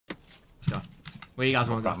Let's go. Where you guys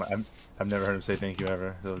want to go? I've never heard him say thank you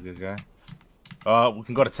ever. He's a good guy. We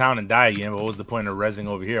can go to town and die again, but what was the point of rezzing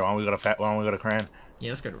over here? Why don't we go to Cran? Yeah,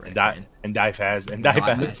 let's go to Red. And die fast.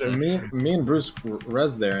 Me and Bruce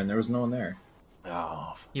res there, and there was no one there.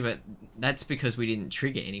 Oh. Yeah, but that's because we didn't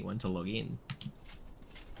trigger anyone to log in.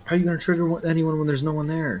 How are you gonna trigger anyone when there's no one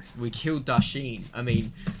there? We killed Dasheen. I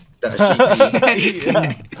mean... Tough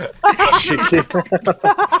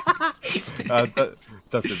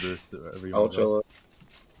to Bruce.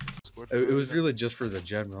 It was really just for the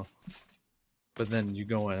general. But then you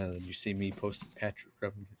go in and you see me posting Patrick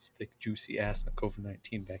rubbing his thick, juicy ass on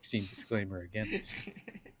COVID-19 vaccine disclaimer again.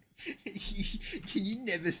 Can you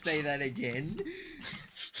never say that again?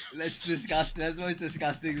 That's disgusting. That's the most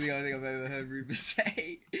disgusting thing I think I've ever heard Ruben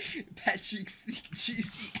say. Patrick's thick,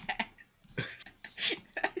 juicy ass.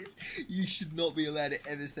 You should not be allowed to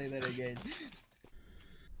ever say that again.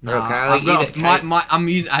 No, I have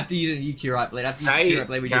to use a new Curite blade. I have to use the Curite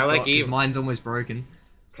blade we just got because mine's almost broken.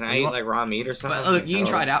 Can I eat like raw meat or something? But look, you can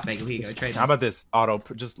try it out, Bagel. Here you go, trade. How about this, Otto?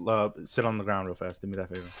 Just sit on the ground real fast. Do me that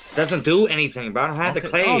favor. Doesn't do anything, bro. I don't have the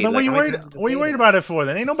clay. Oh, then what are you worried? What are you worried about it for?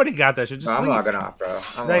 Then ain't nobody got that shit. Just I'm logging off, bro.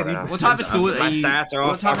 I'm logging off. What type of sword? My stats are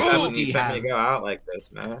all fucked up. Do you have? Me to go out like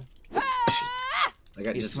this, man. I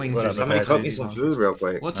got just somebody cook me some food real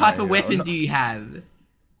quick. What type of weapon do you have?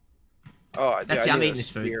 Oh, that's I'm eating this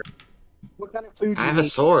food. What kind of food? I have a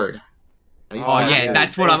sword. Oh yeah,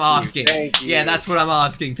 that's what I'm asking. Yeah, that's what I'm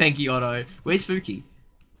asking. Thank you, Otto. Where's Spooky?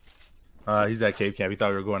 He's at Cave Camp. He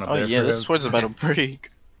thought we were going up there. Oh yeah, this sword's about to break.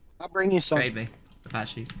 I'll bring you some. Trade me,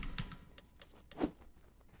 Apache.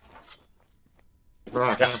 Bro,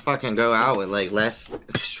 I can't fucking go out with like less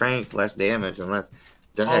strength, less damage, and less.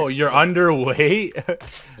 Oh, you're underweight?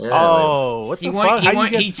 Yeah, oh, what the fuck?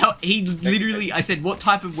 He literally, I said, what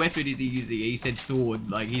type of weapon is he using? He said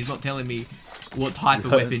sword. Like, he's not telling me what type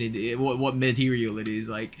of weapon it is, what material it is.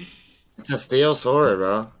 Like, it's a steel sword,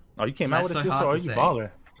 bro. Oh, you came out with a steel sword? You baller.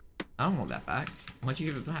 I don't want that back. Why'd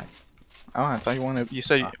you give it back? Oh, I thought you wanted. You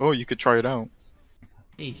said, oh, you could try it out.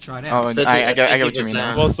 Hey, try it out. Oh, I get what you mean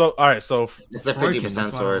now. Well, so all right, so it's a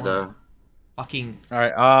 50% sword though. Fucking. All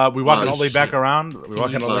right, we walking all the way back around. We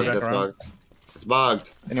walking all the way back around. It's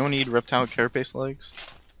bugged. Anyone need reptile carapace legs? What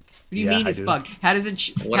do you mean it's bugged? How does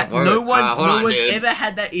it? No one's ever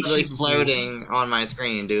had that issue. It's floating on my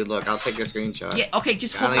screen, dude. Look, I'll take a screenshot. Yeah, okay,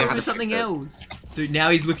 just hop over to something else. Dude, now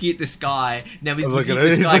he's looking at the sky. Now he's looking at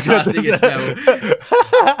the sky casting a spell.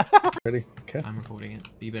 Ready? Okay. I'm recording it.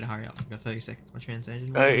 But you better hurry up. I've got 30 seconds. My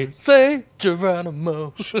translation. Hey, say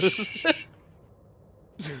Geronimo.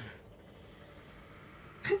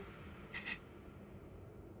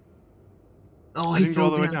 Oh, he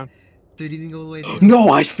fell down. Dude, he didn't go all the way down. No,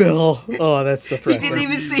 I fell. Oh, that's depressing. He didn't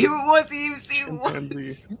even see who it was. He didn't even see who it was.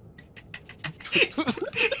 He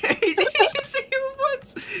didn't even see who it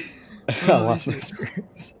was. I lost my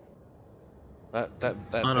experience. I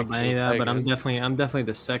don't know about any of that, but I'm definitely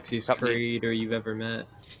the sexiest creator you've ever met.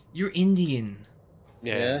 You're Indian.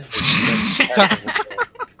 Yeah.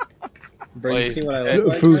 Bro, you see what I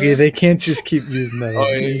like? Fugi, they can't just keep using that.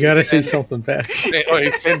 Oh, you gotta say something back.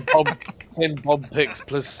 Send Bob pics,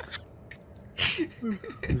 please.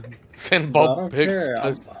 Send Bob pics,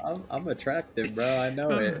 please. I'm attractive, bro. I know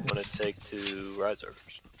it. What would it take to ride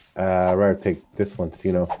servers? Right, take this one,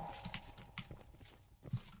 Tino.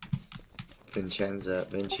 Vincenzo.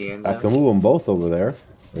 I can move them both over there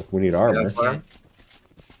if we need armor. Yeah.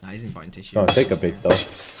 Nah, he's in bone tissue. No, take a pic though.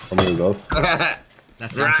 I'm gonna go.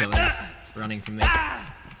 That's him killing. Running from me.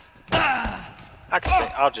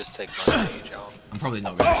 I'll just take my rage out. I'm probably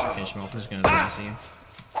not going to finish him off. I'm just going to see him.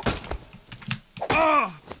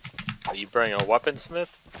 Are you bringing a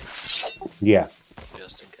weaponsmith? Yeah.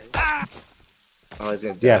 Just in case. Oh, he's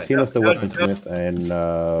gonna yeah, Tino's the weaponsmith, and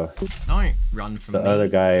don't run from the me. other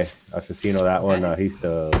guy, Assassino, that one, he's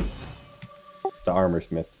the armor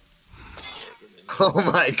smith. Oh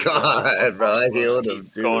my god, bro, I healed him,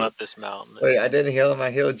 dude. Going up this mountain. Wait, I didn't heal him,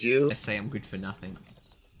 I healed you. Let's say I'm good for nothing.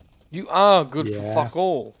 You are good for fuck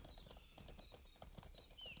all.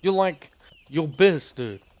 You're best,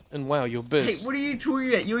 dude. And wow, you're best. Hey, what are you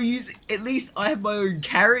talking about? You're using. At least I have my own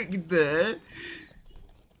character.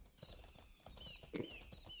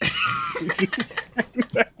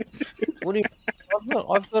 What do you?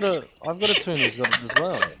 I've got to turn this up as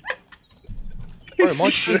well. Bro, my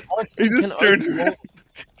skin just turned.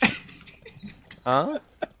 Huh?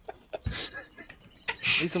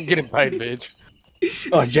 At least I'm getting paid, bitch.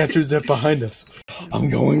 Oh, Jetter's there behind us. I'm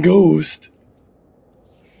going ghost.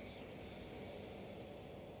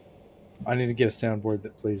 I need to get a soundboard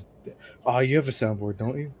that plays. Oh, you have a soundboard,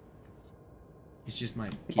 don't you? It's just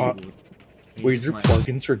my keyboard. Wait, is there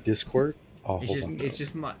plugins for Discord? Oh, hold on. It's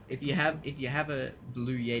just my if you have a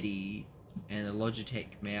Blue Yeti and a Logitech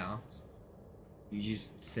mouse, you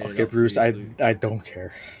just set it Okay, up Bruce, through Blue. I don't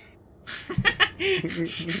care.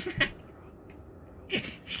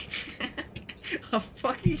 I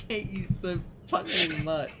fucking hate you so fucking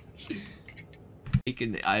much.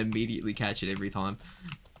 I immediately catch it every time.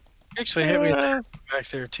 Actually, hit me back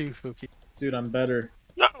there too, Fooky. Dude, I'm better.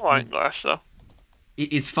 Not a wine glass though.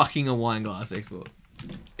 It is fucking a wine glass export.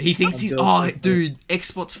 He thinks I'm he's dude,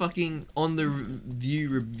 Xbox fucking on the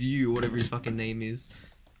review or whatever his fucking name is.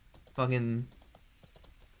 Fucking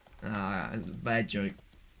bad joke.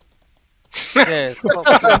 Yeah.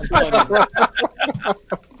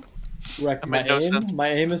 Wrecked my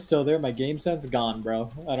aim is still there. My game sense gone,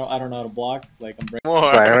 bro. I don't know how to block. Like I'm breaking.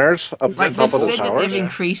 Banners up Like top they've of the said that towers. they've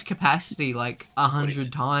increased capacity like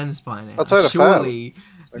 100 times by now. Outside of Surely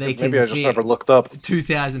they can Maybe I just fit never looked up.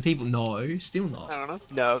 2,000 people. No, still not. I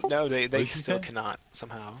don't know. No, they did you still say? cannot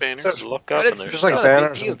somehow. Banners look up But and it's there's Just like not a big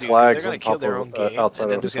banners deal, and dude. flags They're on gonna kill top their of, own game, outside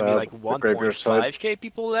and then of there's gonna be like the graveyard side. 1.5k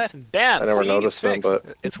people left, and bam, I never see, noticed it's them, fixed.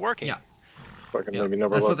 but It's working. Yeah. Fucking Yeah. maybe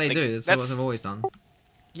never That's what looked. they do. That's what they've always done.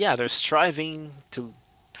 Yeah, they're striving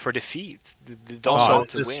for defeat. They don't Also, want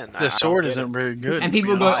to win. the sword isn't very good. And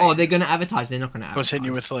people go, oh, they're gonna advertise. They're not gonna I advertise. was hitting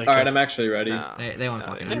you with like. All right, I'm actually ready. They won't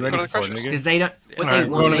fucking You ready advertise. for it, nigga? Because they don't. What Alright, they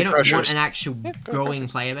we're going want, to they the don't want Crushers. an actual growing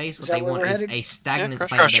player base. What Is that they where want we're is headed? a stagnant Yeah,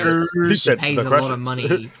 player base Crushers. that pays The a lot Crushers. of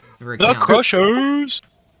money for The accounts. Crushers.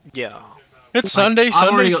 Yeah. It's Sunday. I've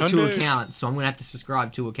already got two Sunday. accounts, so I'm gonna have to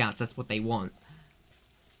subscribe 2 accounts. That's what they want.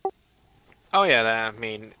 Oh yeah, I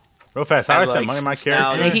mean, Real fast, how do I And, send like, money in my since character?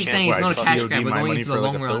 now And they keep saying it's What, not a I cash COD grab, we're my going money for the like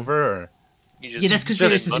long a run. silver, or? You just Yeah, that's because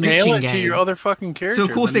it's a Just mail subscription it to game. your other fucking character. So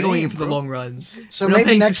of course the they're going name, in for the bro. long run. So We're not maybe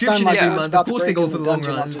paying next time subscription my every dude's month. about Of to course they break go in for the the long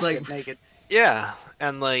dungeon, I'll runs. just Like, get naked. yeah,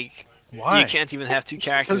 and like Why? you can't even have two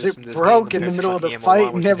characters. Because in it this broke game in the compared to middle of the fucking fight MMO,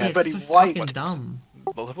 and which has everybody it's so wiped. fucking dumb.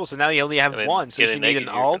 multiple. So now you only have I mean, one. So if you getting need naked, an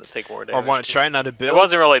you're gonna alt take more or damage, want to too. try not to build, It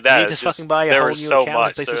wasn't really that. you need It's to just fucking buy a there whole was new so account much.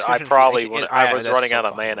 and play So I subscription probably fee. would. Yeah, I was that's running so out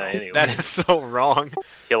of fucking mana wrong. anyway. That is so wrong.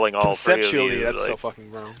 Killing all three of Conceptually, you. that's Like, so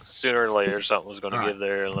fucking wrong. sooner or later, something was going to Alright. give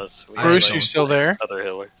there unless we Bruce, had, you still there? Another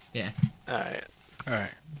healer. All right. All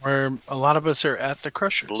right. Where a lot of us are at the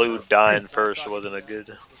Crushers. Blue dying first wasn't a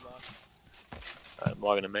good. I'm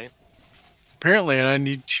logging to main. Apparently, and I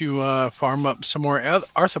need to farm up some more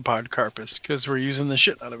arthropod carpus because we're using the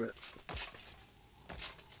shit out of it.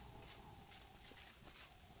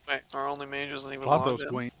 Wait, our only mage isn't even Love logged those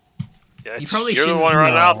in. queens. Yeah, You probably you're the shouldn't- one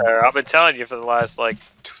running out No. there. I've been telling you for the last like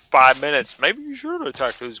 5 minutes. Maybe you should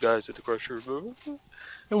attack those guys at the Crusher. And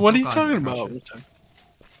what are you guys talking are about? Crushers.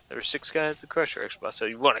 There were 6 guys at the Crusher Expo. I said,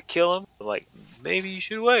 you want to kill them? I'm like, maybe you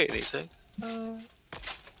should wait. And he said,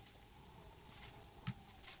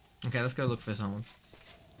 Okay, let's go look for someone.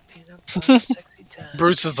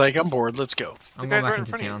 Bruce is like, I'm bored. Let's go. I'm The going guy's back right in into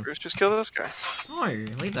front of you, town. Bruce. Just kill this guy. No,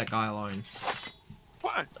 leave that guy alone.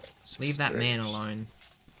 Why? Leave that man alone.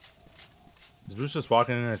 Is Bruce just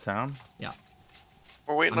walking into town? Yeah.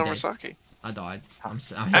 We're waiting I'm on dead. Rasaki. I died. I hit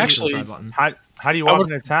the Actually, suicide button. How do you I walk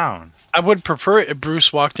would- into town? I would prefer it if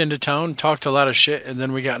Bruce walked into town, talked a lot of shit, and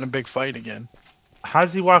then we got in a big fight again.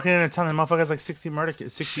 How's he walking into town? The motherfucker has like 60 murder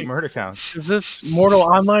counts. Because it's Mortal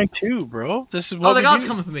Online 2, bro. This is what Oh, the we guard's do.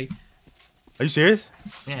 coming for me. Are you serious?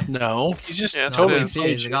 Yeah. No, he's just Yeah, No, it's I'm totally being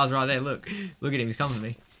serious. The serious. guy's right there. Look. Look at him. He's coming for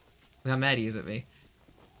me. Look how mad he is at me.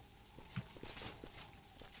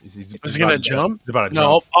 He's Was he gonna about to- jump? He's about to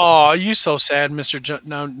No. jump. Oh, you so sad, Mr. Jump.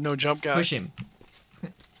 No jump guy. Push him.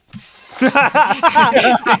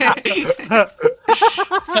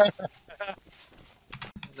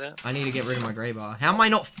 I need to get rid of my grey bar. How am I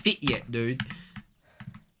not fit yet, dude?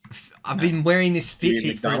 I've been wearing this You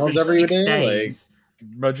eat Fitbit for at McDonald's least every 6 day? days.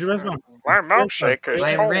 Bro, you rest my... my milkshake is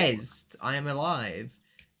I am cold. rezzed. I am alive.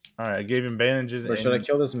 Alright, I gave him bandages. Or should I and-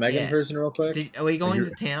 kill this Megan Yeah. person real quick? Are we going You're-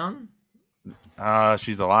 to town?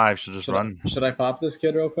 She's alive. She'll just run. Should I pop this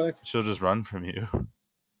kid real quick? She'll just run from you.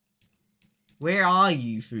 Where are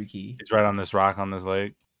you, Fuki? He's right on this rock on this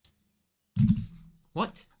lake.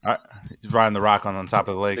 What? He's right on the rock on top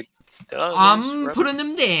of the lake. Did I lose I'm rep? putting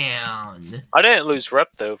them down. I didn't lose rep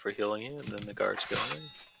though for healing you, and then the guards go.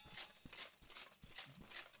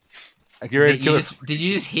 Like, you're ready Did to you, kill just, did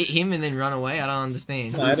you just hit him and then run away? I don't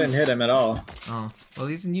understand. No, I didn't hit him at all. Oh, well,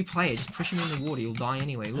 he's a new player. Just push him in the water. He'll die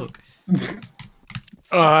anyway. Look.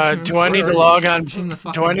 Do I need to log on? Push him in the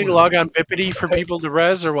fucking Do I need to water. log on Bippity for people to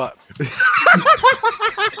res or what?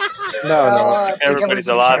 No, Everybody's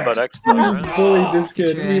alive but We Xbox. just bullied this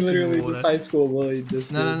kid. Your We ass in literally the water. just high school bullied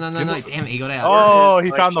this No, kid. no. Damn it, he got out. Oh, he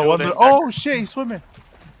Like found the one. shielding. Oh shit, he's swimming.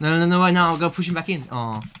 No, I'll go push him back in.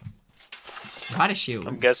 Oh. I had a shield.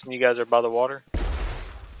 I'm guessing you guys are by the water.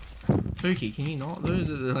 Fuki, can you not?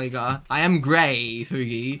 Like, I am grey,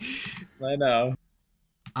 Fuki. I know.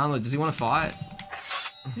 I don't know, does he want to fight?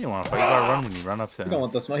 You don't want to fight. You gotta run when you run up to You him. don't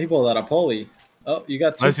want this one. He pulled out a pulley. Oh, you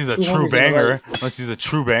got two. Unless he's a two true homies in the banger. right. Unless he's a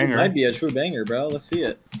true He banger. might be a true banger, bro. Let's see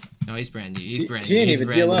it. No, he's brand new. He's brand He new. didn't He's even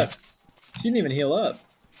brand heal new. up. He didn't even heal up.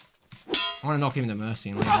 I want to knock him to mercy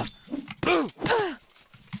and leave.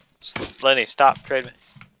 Lenny, stop. Trade me.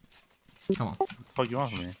 Come on. What the fuck you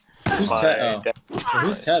want from me? Who's My Ted? dad- Oh. So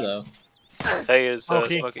who's Ted though? Tay is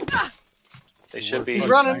Okay. Smokey. They should be He's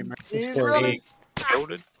running. This He's poor running. idiot.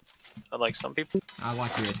 goaded, unlike some people. I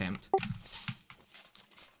like your attempt.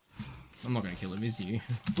 I'm not gonna kill him, is you?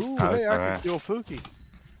 Ooh, Oh, hey, I alright. can kill Fuki.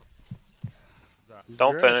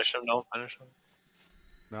 Don't Great. finish him. Don't finish him.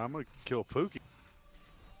 No, I'm gonna kill Fuki.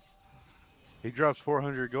 He drops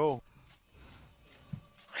 400 gold.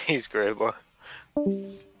 He's great, boy.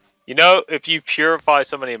 You know, if you purify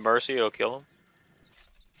somebody in mercy, it'll kill him.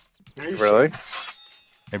 Really?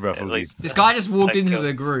 Hey, bro, At Fuki. least. This guy just walked I into killed-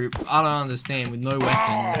 the group. I don't understand, with no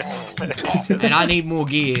weapon. And I need more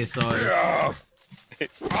gear, so...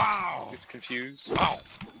 He's confused.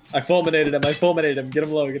 I fulminated him. I fulminated him. Get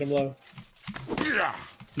him low. Get him low.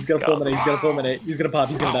 He's gonna fulminate. He's gonna fulminate. He's gonna pop.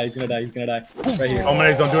 He's gonna die. He's gonna die. He's gonna die. Right here.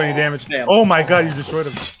 Fulminates don't do any damage. Damn. Oh my god, you destroyed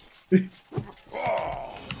him.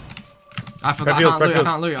 I forgot. Prep heals, I prep can't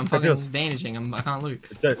heals, loot. I'm prep fucking heals. bandaging. I can't loot.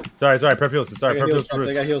 Sorry, prep heals. Sorry, prep heals.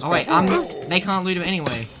 They got heals. Oh wait, they can't loot him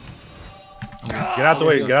anyway. Get out the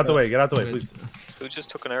way, get out the way, get out the way, please. Who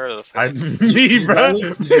just took an arrow to the I, face? me, bro.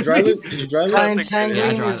 Did you dry loot? Did you dry loot? Ryan Yeah,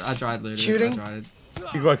 Sanguine I is tried looting. shooting. I tried.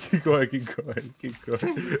 Keep going, keep going, keep going, keep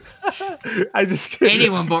going. I just can't.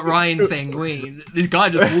 Anyone but Ryan Sanguine. This guy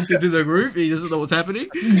just walked into the group. He doesn't know what's happening.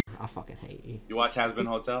 I fucking hate you. You watch Has Been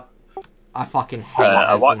Hotel? I fucking hate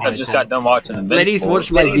I just got done watching Invincible. Lenny's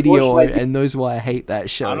watched my video and knows why I hate that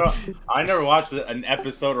show. I never watched an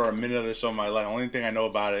episode or a minute of the show in my life. The only thing I know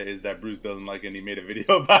about it is that Bruce doesn't like it and he made a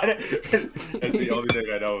video about it. That's the only thing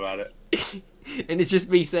I know about it. And it's just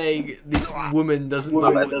me saying this woman doesn't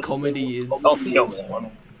know what comedy is. Don't kill me,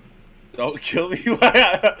 woman. Don't kill me.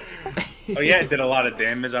 Oh yeah, it did a lot of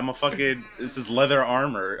damage. I'm a fucking. This is leather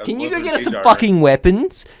armor. Can you go leather get us some mage fucking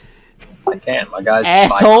weapons? I can, my guys.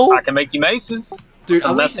 Asshole. I can make you maces. Dude,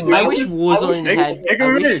 Some I wish messing Warzone maces. had. Make I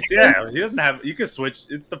him wish- mace, yeah. He doesn't have. You can switch.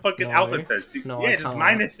 It's the fucking No. alpha test. No, I Yeah, just can't.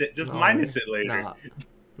 minus it. Just No. minus it later. Nah.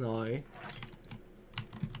 No.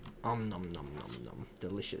 Nom nom nom nom.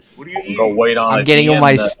 Delicious. What do you eat? Go wait on I'm it getting all and,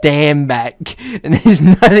 my stand back, and there's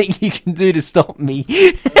nothing you can do to stop me.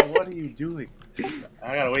 What are you doing?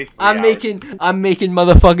 I gotta wait. I'm making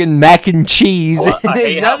motherfucking mac and cheese. Well, I There's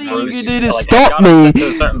hate how nothing you Bruce, can do to like, stop he's got it me. set to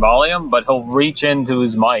a certain volume, but he'll reach into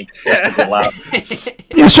his mic just to get loud.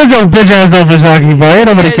 You shut your bitch ass up, Misaki, boy. Ain't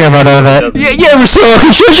nobody care about all that. Yeah,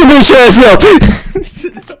 Rasaki, shut your bitch ass up.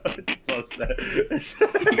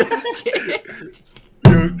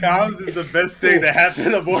 Dude, comms is the best thing to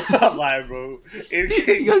happen to Born Online, bro.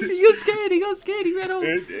 He got scared. He got scared. He ran over.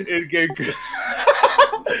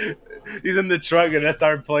 He's in the truck and I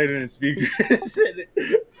started playing in the speakers.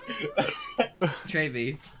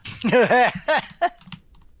 Travy.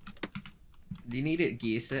 Do you need a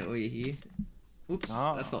gear set while you're here? Oops,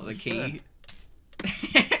 Oh, that's not the key.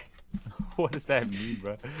 What does that mean,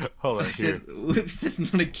 bro? Hold on, I here. said, oops, that's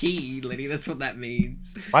not a key, Lenny. That's what that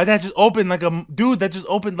means. Why'd that just open like a dude? That just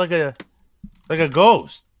opened like a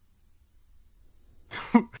ghost.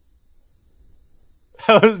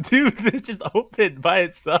 Dude, this just opened by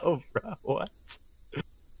itself, bro. What?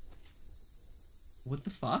 What the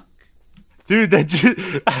fuck? Dude, that just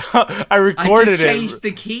I recorded I just changed it.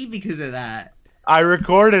 the key because of that. I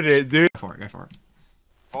recorded it, dude. Go for it. Go for it.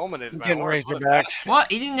 Fulminated my Getting horse. Razorback. What?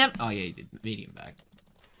 He didn't have. Oh yeah, he did. Medium back.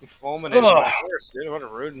 He fulminated my horse, dude. What a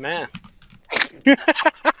rude man.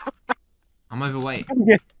 I'm overweight.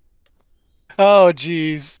 Oh,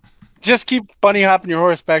 jeez. Just keep bunny hopping your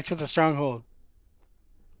horse back to the stronghold.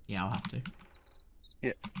 Yeah, I'll have to.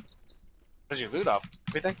 Yeah. What did you loot off?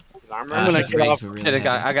 Everything? His armor? I'm gonna his get raids off. were really Yeah, the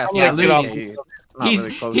guy, heavy. I got Yeah, some loot dude. it. Not He's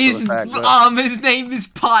really close to the fact, but- his name is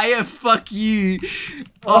Pyre. Fuck you.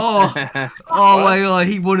 Oh, oh my god,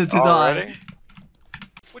 he wanted to Already? die.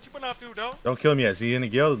 What you been up to, though? Don't kill him yet. See in the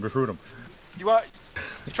guild, recruit him. You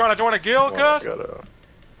trying to join a guild, cuz?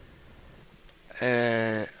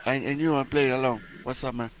 And you want to play alone. What's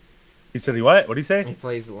up, man? He said he what? What'd he say? He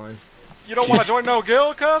plays alone. You don't want to join no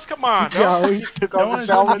guild, cuz? Come on, dog. Yo, he took off his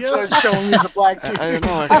helmet, started showing me the black teeth. I don't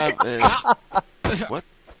know. I got, what?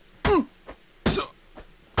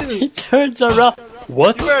 He turns around.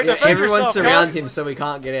 What? You better defend Everyone yourself, surround cuz. him so we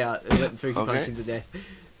can't get out. And let Fuki punch him to death.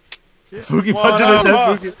 Fuki punching the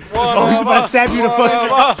dead Fuki. Oh, he's about to stab you in the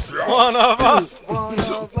fucking. One of us. One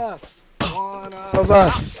of us. One Of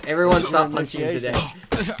us. Everyone stop punching today.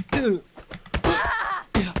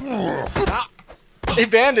 He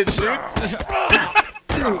bandaged, dude.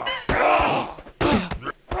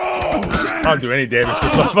 I don't do any damage to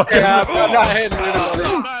this motherfucker. Yeah, I'm not hitting it.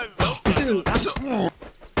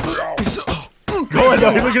 Go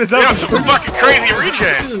ahead, look at his Yeah, elbow. some fucking crazy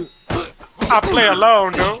regen. I play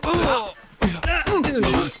alone, dude.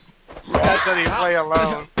 This guy said he play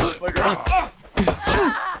alone. Look at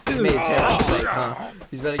He made a terrible mistake, huh?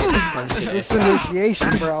 He's about to get this punch today. It's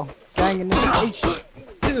initiation, bro. Gang initiation.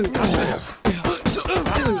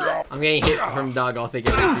 I'm getting hit from Doug, I'll think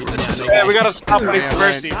every now and again. Yeah, we gotta stop when he's in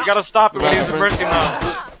mercy. We gotta stop it when he's in mercy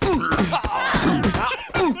mode.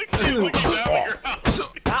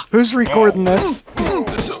 Who's recording this?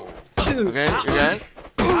 Okay, you guys?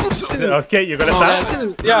 Okay, you're gonna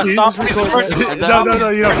stop? Yeah, stop when he's in mercy. No,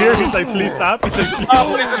 you don't hear? He's like, please stop. He's like, Stop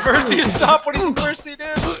when he's in mercy. Stop when he's in mercy,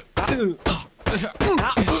 dude.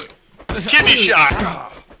 Kidney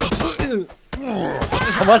shot.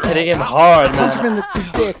 Someone's hitting him hard, Punch him man. in the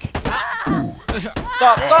dick.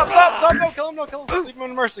 Stop. No, kill him. Leave him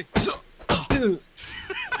in mercy.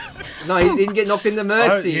 No, he didn't get knocked into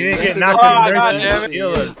mercy. He didn't get knocked Oh, in God mercy. damn it.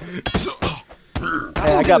 Heal him.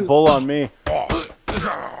 Hey, I got bull on me.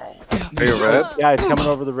 Are you red? Yeah, he's coming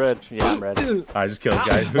over the red. Yeah, I'm red. I just killed a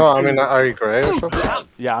guy. No, I mean, are you gray or something?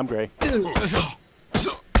 Yeah, I'm gray.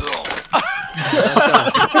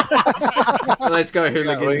 Let's go,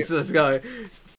 hooligans. Let's go.